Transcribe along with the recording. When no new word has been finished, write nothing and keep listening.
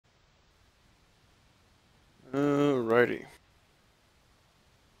Alrighty.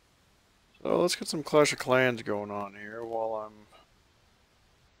 So let's get some Clash of Clans going on here while I'm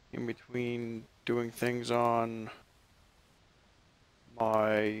in between doing things on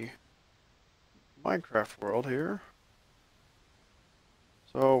my Minecraft world here.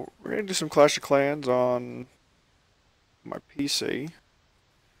 So we're gonna do some Clash of Clans on my PC,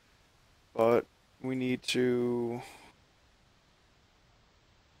 but we need to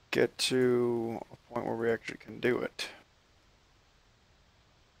get to a point where we actually can do it.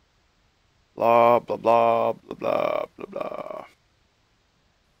 Blah blah blah blah blah blah blah.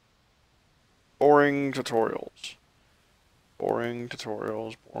 Boring tutorials. Boring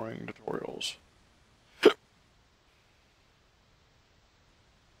tutorials. Boring tutorials.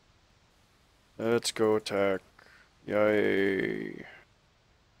 Let's go attack. Yay.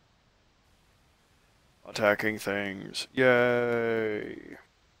 Attacking things. Yay.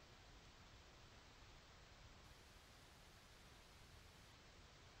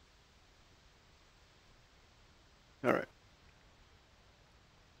 Alright.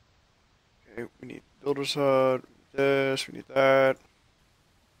 Okay, we need Builder's Hut, we need this, we need that.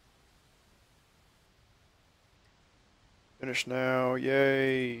 Finish now,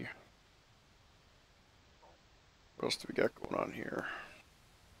 yay. What else do we got going on here?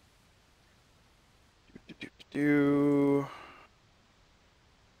 Gotta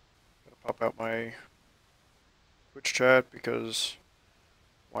pop out my Twitch chat because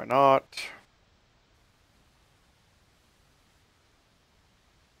why not?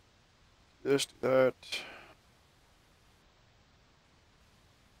 This, do that.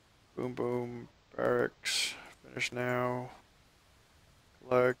 Boom, boom. Barracks. Finish now.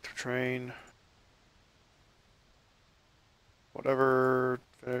 Collect. Train. Whatever.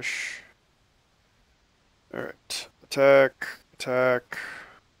 Finish. Alright. Attack. Attack.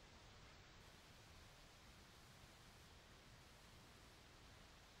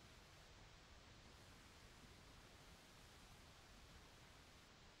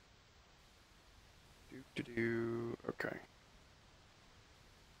 Do. Okay.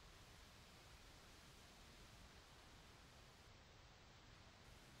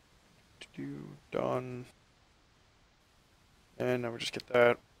 Done. And now we just get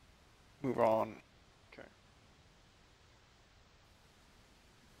that. Move on. Okay.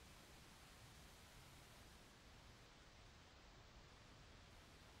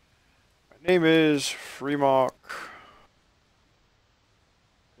 My name is Fremoc.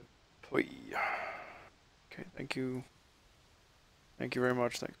 Okay, thank you. Thank you very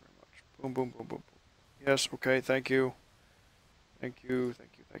much. Thank you very much. Boom, boom, boom, boom, boom. Yes, okay, thank you. Thank you, thank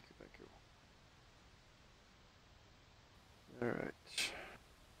you, thank you, thank you. Alright.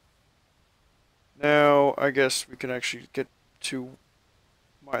 Now, I guess we can actually get to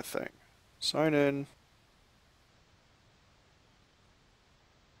my thing. Sign in.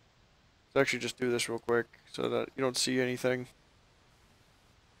 Let's actually just do this real quick so that you don't see anything.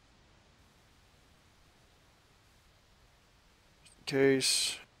 Just in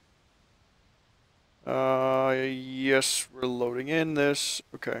case. Yes, we're loading in this.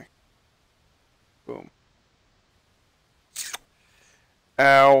 Okay. Boom.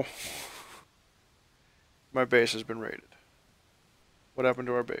 Ow. My base has been raided. What happened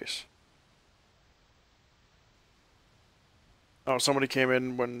to our base? Oh, somebody came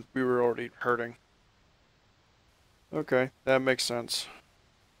in when we were already hurting. Okay, that makes sense.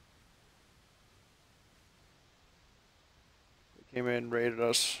 They came in, raided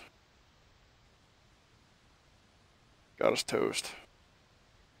us. Got us toast.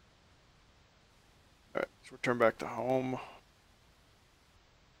 Alright, let's return back to home.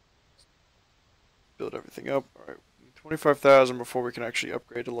 Build everything up. Alright, 25,000 before we can actually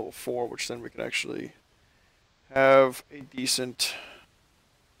upgrade to level 4, which then we can actually have a decent,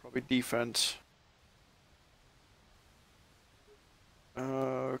 probably defense.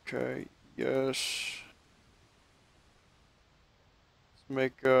 Okay, yes. Let's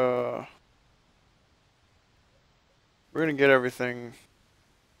make, we're gonna get everything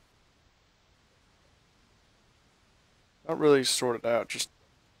not really sorted out, just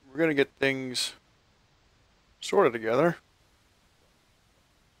we're gonna get things sorted together.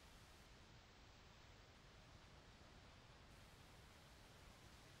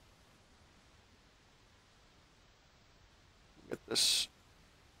 Get this,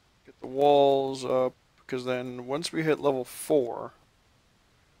 get the walls up, because then once we hit level 4,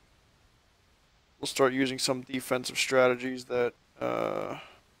 we'll start using some defensive strategies that are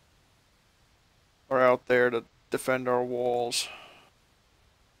out there to defend our walls,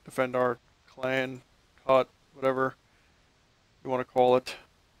 defend our clan, hut, whatever you want to call it.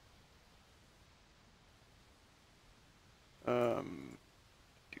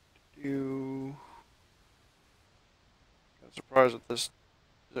 I'm surprised that this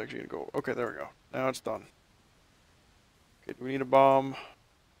is actually gonna go. Okay, there we go. Now it's done. Okay, do we need a bomb?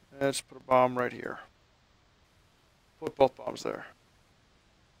 Let's put a bomb right here. Put both bombs there.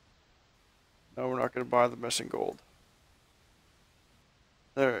 No, we're not gonna buy the missing gold.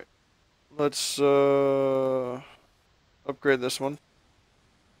 Alright. Let's upgrade this one.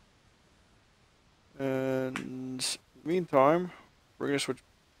 And meantime, we're gonna switch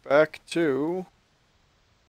back to